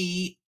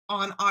be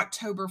on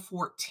October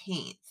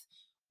 14th.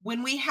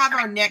 When we have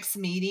our next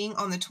meeting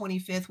on the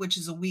 25th, which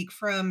is a week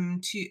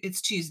from it's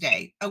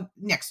Tuesday. Oh,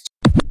 next.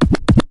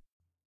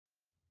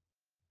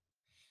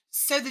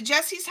 So the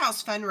Jesse's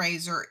House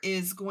fundraiser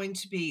is going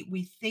to be,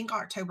 we think,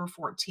 October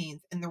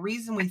 14th. And the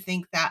reason we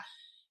think that,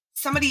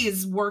 somebody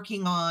is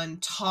working on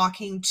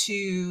talking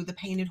to the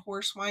Painted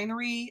Horse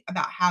Winery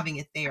about having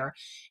it there.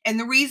 And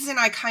the reason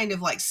I kind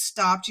of like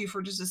stopped you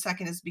for just a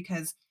second is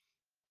because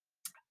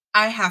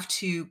I had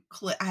to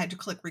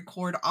click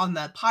record on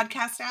the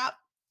podcast app.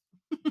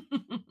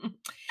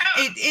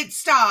 It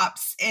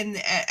stops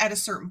at a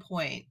certain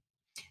point.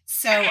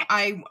 So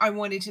I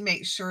wanted to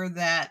make sure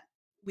that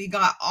we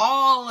got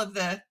all of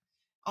the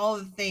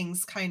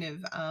things kind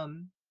of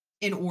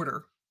in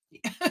order.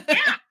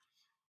 Yeah.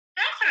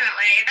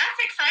 Definitely. That's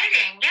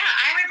exciting. Yeah,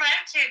 I would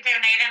love to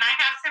donate, and I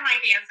have some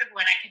ideas of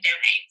what I could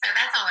donate. So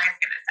that's all I was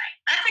going to say.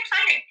 That's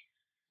exciting.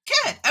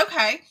 Good.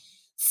 Okay.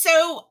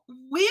 So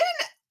when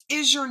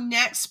is your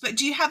next, but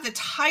do you have the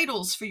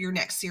titles for your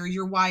next series,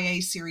 your YA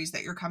series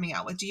that you're coming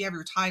out with? Do you have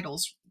your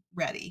titles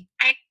ready?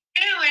 I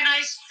do, and I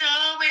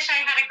so wish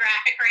I had a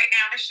graphic right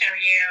now to show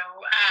you.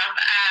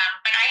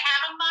 But I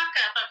have a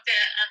mock-up of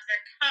the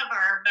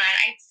cover, but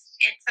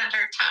it's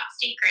under top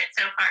secret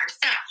so far.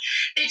 So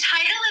the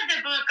title of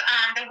the book,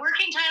 the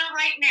working title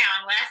right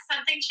now, unless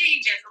something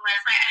changes,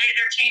 unless my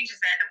editor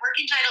changes it, the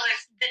working title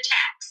is The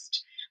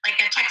Text, like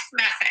a text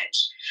message.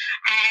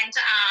 And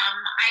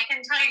I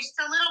can tell you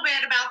just a little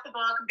bit about the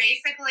book.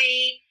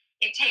 Basically,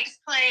 it takes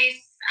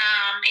place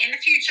in the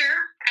future,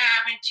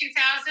 in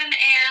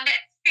 2050.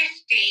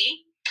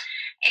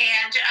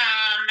 And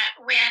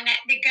when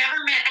the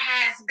government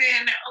has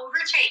been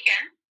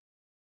overtaken,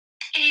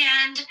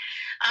 and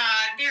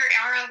there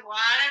are a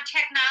lot of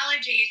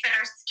technologies that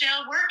are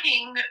still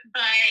working,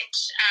 but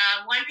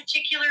one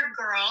particular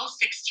girl,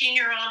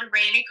 16-year-old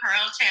Rainey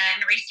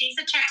Carlton, receives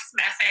a text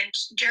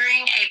message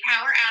during a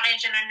power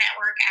outage and a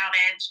network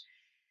outage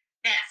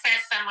that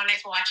says someone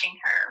is watching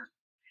her.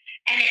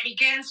 And it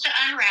begins to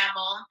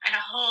unravel, and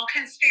a whole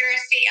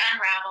conspiracy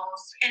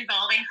unravels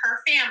involving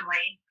her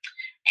family.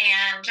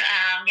 And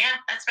yeah,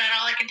 that's about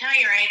all I can tell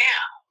you right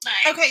now.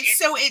 But okay,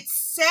 so it's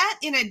set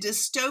in a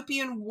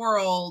dystopian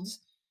world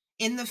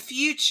in the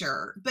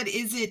future, but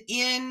is it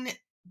in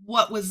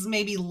what was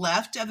maybe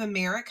left of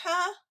America?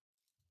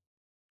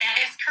 That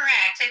is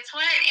correct. It's a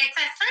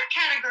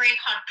subcategory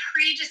called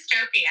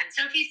pre-dystopian.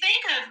 So if you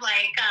think of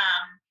like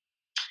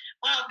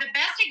well, the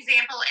best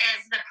example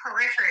is The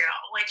Peripheral,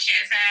 which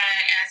is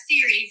a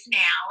series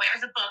now. It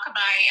was a book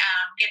by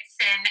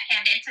Gibson,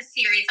 and it's a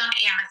series on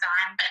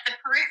Amazon. But The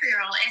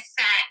Peripheral is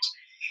set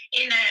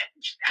in the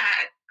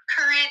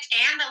current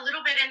and a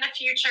little bit in the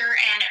future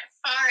and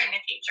far in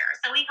the future.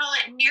 So we call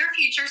it near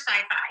future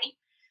sci-fi.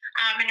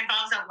 It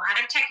involves a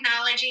lot of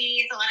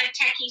technologies, a lot of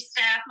techie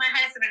stuff. My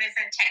husband is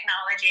in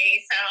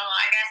technology, so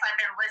I guess I've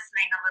been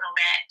listening a little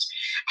bit.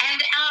 And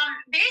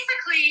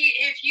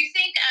basically, if you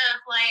think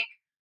of like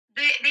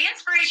the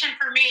inspiration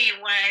for me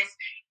was,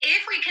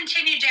 if we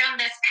continue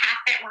down this path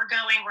that we're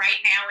going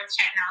right now with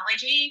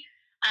technology,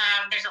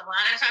 there's a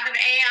lot of talk of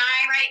AI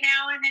right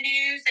now in the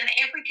news, and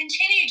if we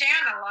continue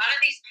down a lot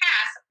of these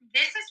paths,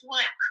 this is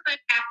what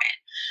could happen.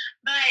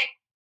 But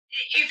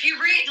if you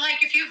read,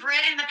 like if you've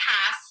read in the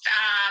past,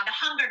 the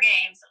Hunger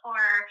Games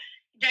or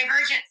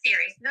Divergent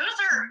series, those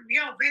are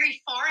very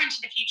far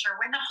into the future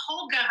when the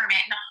whole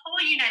government and the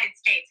whole United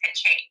States had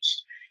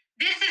changed.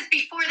 This is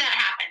before that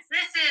happens.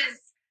 This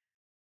is,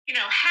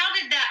 how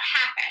did that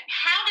happen?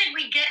 How did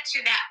we get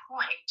to that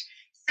point?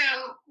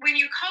 So when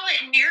you call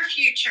it near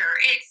future,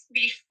 it's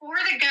before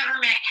the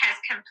government has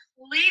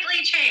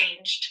completely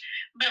changed,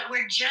 but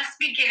we're just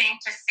beginning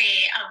to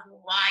see of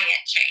why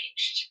it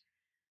changed.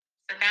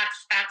 So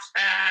that's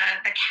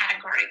the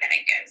category that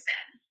it goes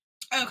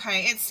in.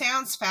 Okay, it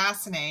sounds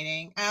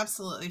fascinating.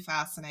 Absolutely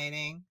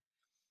fascinating.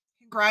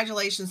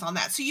 Congratulations on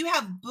that. So you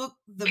have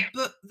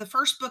the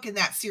first book in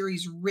that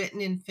series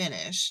written and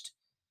finished.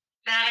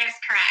 That is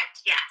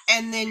correct. Yes.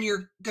 And then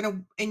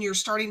you're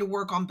starting to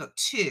work on book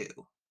 2.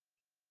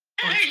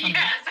 Yes,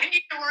 I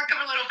need to work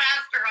a little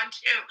faster on 2,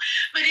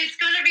 but it's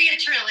going to be a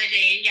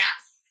trilogy. Yes.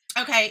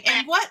 Okay,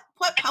 and what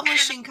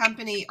publishing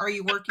company are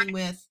you working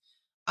with?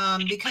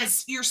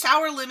 Because your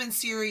Sour Lemon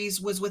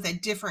series was with a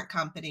different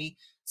company.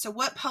 So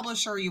what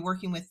publisher are you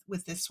working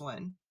with this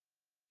one?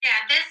 Yeah,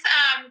 this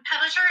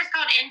publisher is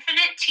called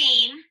Infinite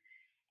Teen,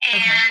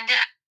 and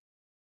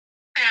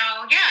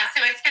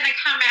so it's going to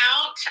come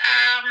out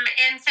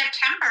in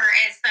September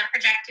is the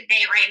projected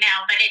date right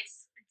now, but it's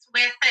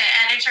with the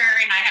editor,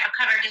 and I have a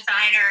cover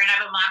designer, and I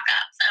have a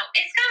mock-up, so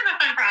it's kind of a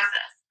fun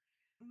process.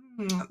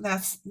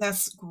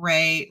 That's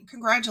great.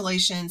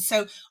 Congratulations.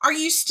 So, are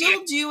you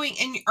still doing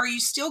and are you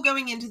still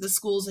going into the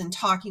schools and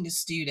talking to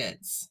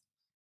students?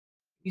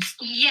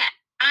 Yes,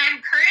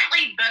 I'm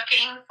currently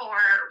booking for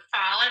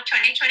fall of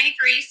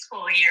 2023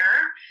 school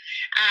year.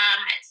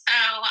 So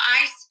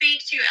I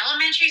speak to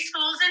elementary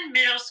schools and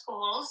middle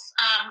schools.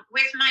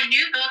 With my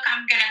new book,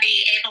 I'm going to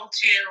be able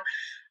to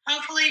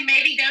hopefully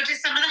maybe go to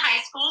some of the high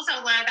schools,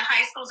 although the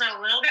high schools are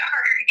a little bit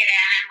harder to get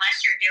in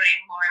unless you're doing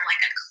more like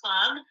a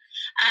club.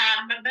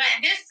 But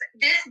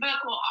this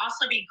book will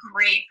also be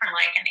great for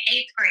like an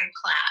eighth grade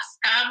class.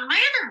 My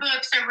other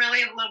books are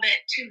really a little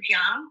bit too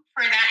young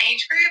for that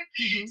age group.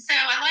 Mhm. So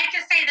I like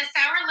to say the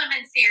Sour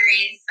Lemon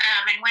series,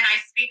 and when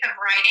I speak of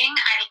writing,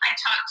 I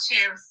talk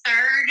to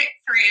third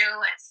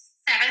through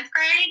seventh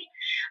grade,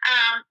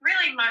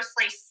 really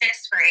mostly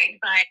sixth grade,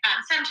 but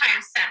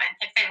sometimes seventh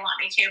if they want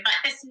me to. But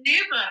this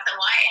new book, the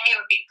YA,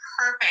 would be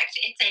perfect.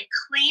 It's a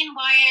clean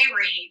YA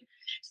read.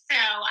 So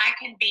I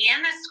can be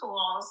in the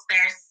schools.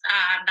 There's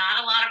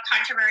not a lot of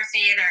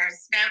controversy.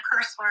 There's no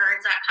curse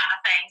words, that kind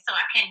of thing. So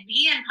I can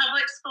be in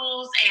public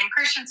schools and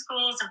Christian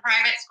schools and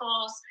private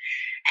schools.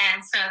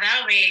 And so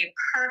that'll be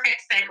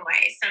perfect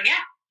segue. So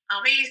yeah,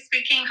 I'll be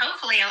speaking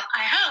hopefully,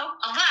 I hope,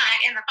 a lot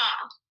in the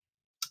fall.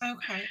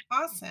 Okay,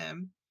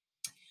 awesome.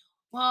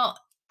 Well,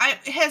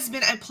 it has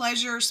been a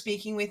pleasure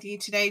speaking with you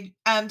today.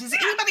 Does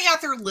anybody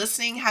out there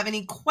listening have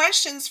any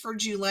questions for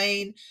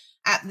Julane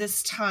at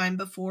this time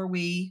before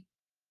we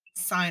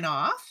sign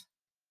off?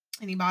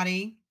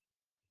 Anybody?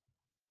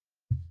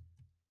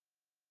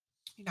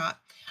 Not.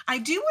 I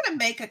do want to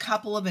make a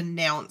couple of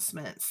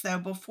announcements. So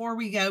before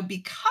we go,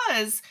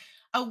 because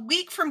a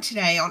week from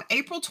today, on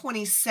April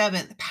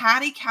 27th,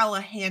 Patty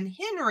Callahan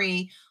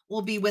Henry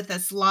will be with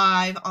us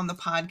live on the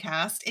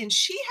podcast, and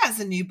she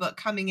has a new book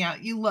coming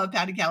out. You love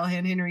Patty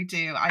Callahan Henry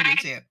too. I do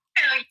too.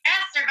 Oh,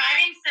 yes,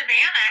 Surviving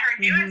Savannah. Her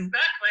newest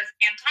book was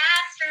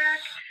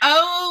fantastic.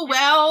 Oh,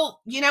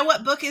 well, you know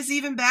what book is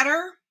even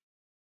better?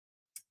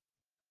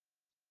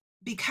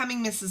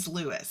 Becoming Mrs.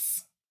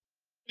 Lewis.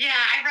 Yeah,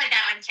 I read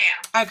that one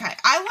too. Okay,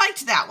 I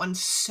liked that one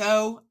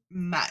so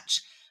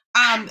much.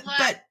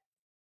 But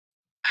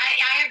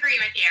I agree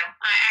with you.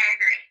 I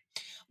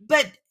agree.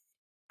 But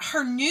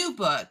her new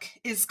book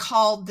is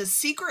called The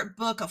Secret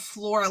Book of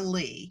Flora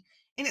Lee,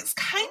 and it's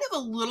kind of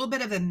a little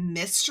bit of a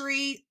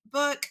mystery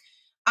book.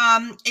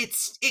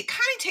 It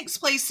kind of takes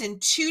place in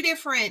two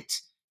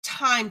different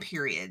time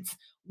periods.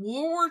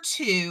 World War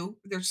II,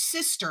 they're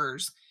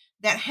sisters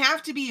that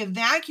have to be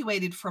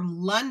evacuated from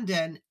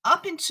London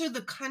up into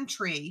the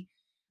country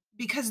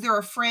because they're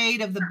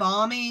afraid of the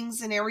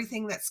bombings and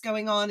everything that's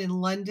going on in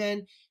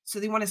London. So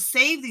they want to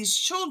save these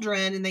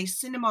children and they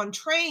send them on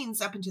trains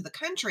up into the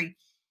country.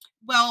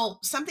 Well,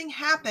 something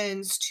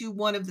happens to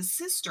one of the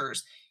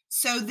sisters.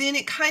 So then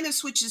it kind of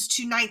switches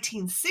to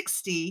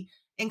 1960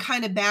 and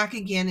kind of back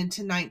again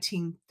into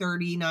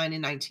 1939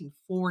 and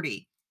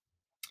 1940.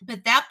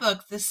 But that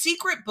book, The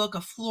Secret Book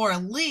of Flora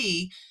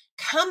Lee,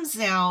 comes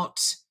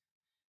out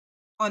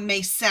on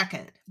May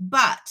 2nd.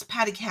 But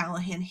Patty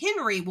Callahan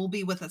Henry will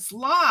be with us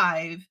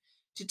live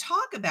to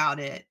talk about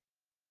it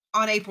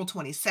on April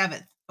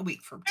 27th, a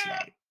week from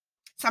today.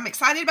 So I'm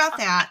excited about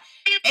that.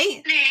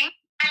 I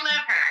love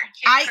her.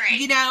 She's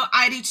great.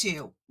 I do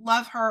too.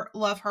 Love her,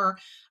 love her.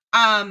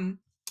 And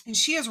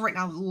she has written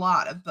a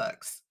lot of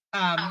books,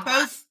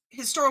 both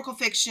historical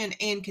fiction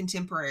and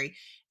contemporary.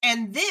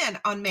 And then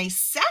on May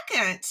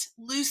 2nd,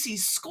 Lucy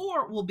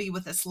Score will be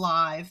with us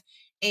live.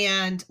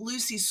 And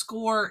Lucy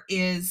Score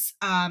is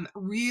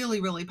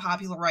really, really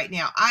popular right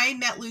now. I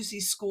met Lucy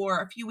Score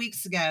a few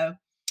weeks ago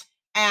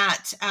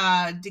at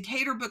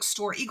Decatur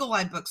Bookstore, Eagle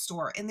Eye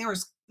Bookstore, and there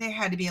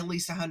had to be at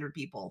least 100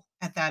 people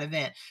at that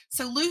event.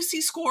 So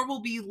Lucy Score will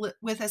be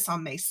with us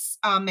on May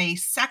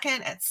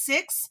 2nd at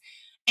 6,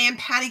 and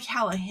Patty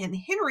Callahan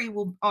Henry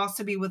will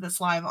also be with us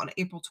live on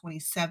April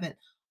 27th,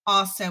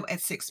 also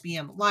at 6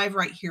 p.m. live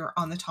right here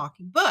on the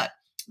Talking Book.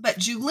 But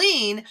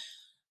Julane,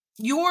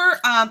 your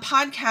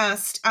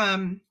podcast,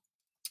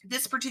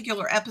 this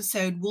particular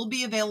episode will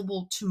be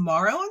available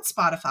tomorrow on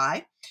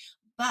Spotify,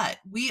 but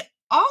we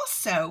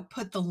also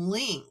put the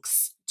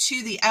links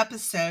to the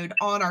episode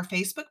on our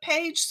Facebook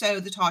page. So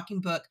the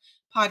Talking Book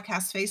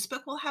Podcast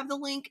Facebook will have the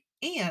link.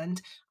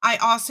 And I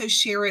also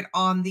share it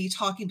on the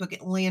Talking Book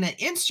Atlanta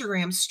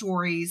Instagram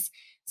stories.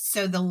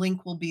 So the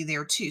link will be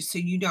there too. So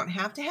you don't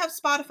have to have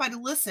Spotify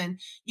to listen.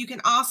 You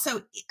can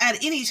also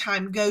at any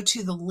time go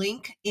to the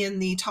link in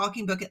the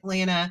Talking Book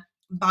Atlanta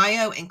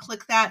bio and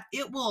click that.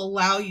 It will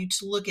allow you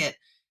to look at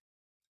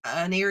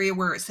an area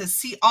where it says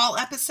see all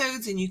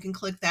episodes, and you can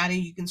click that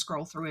and you can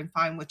scroll through and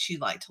find what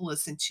you'd like to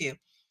listen to.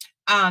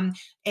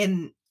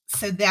 And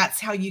so that's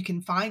how you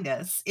can find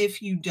us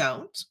if you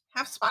don't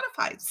have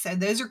Spotify. So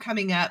those are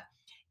coming up,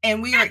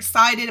 and we are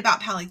excited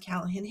about Patty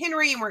Callahan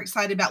Henry, and we're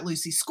excited about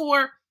Lucy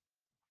Score.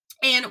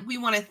 And we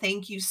want to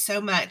thank you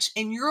so much.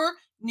 And your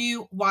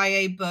new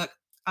YA book,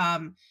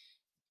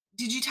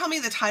 did you tell me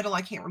the title?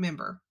 I can't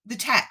remember. The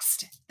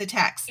text, Yeah.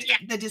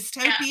 the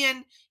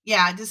dystopian,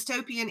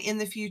 dystopian in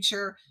the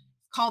future.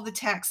 called The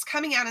Text,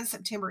 coming out in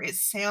September. It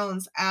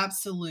sounds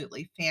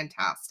absolutely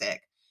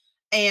fantastic.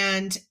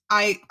 And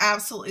I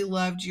absolutely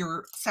loved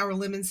your sour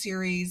lemon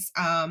series.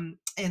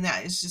 And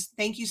that is just,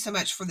 thank you so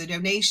much for the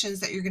donations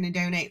that you're going to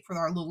donate for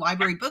our little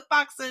library book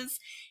boxes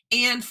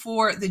and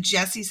for the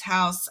Jesse's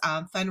House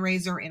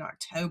fundraiser in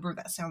October.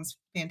 That sounds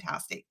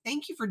fantastic.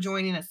 Thank you for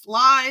joining us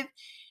live.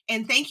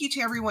 And thank you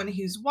to everyone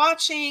who's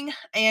watching.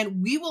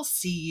 And we will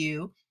see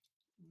you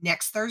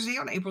next Thursday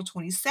on April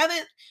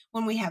 27th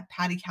when we have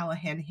Patty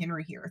Callahan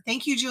Henry here.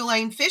 Thank you,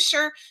 Julane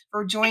Fisher,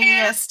 for joining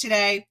us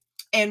today.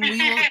 And we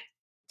will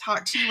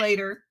talk to you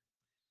later.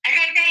 Okay,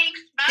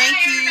 thanks. Bye,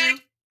 Thank you.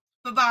 everybody.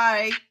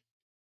 Bye-bye.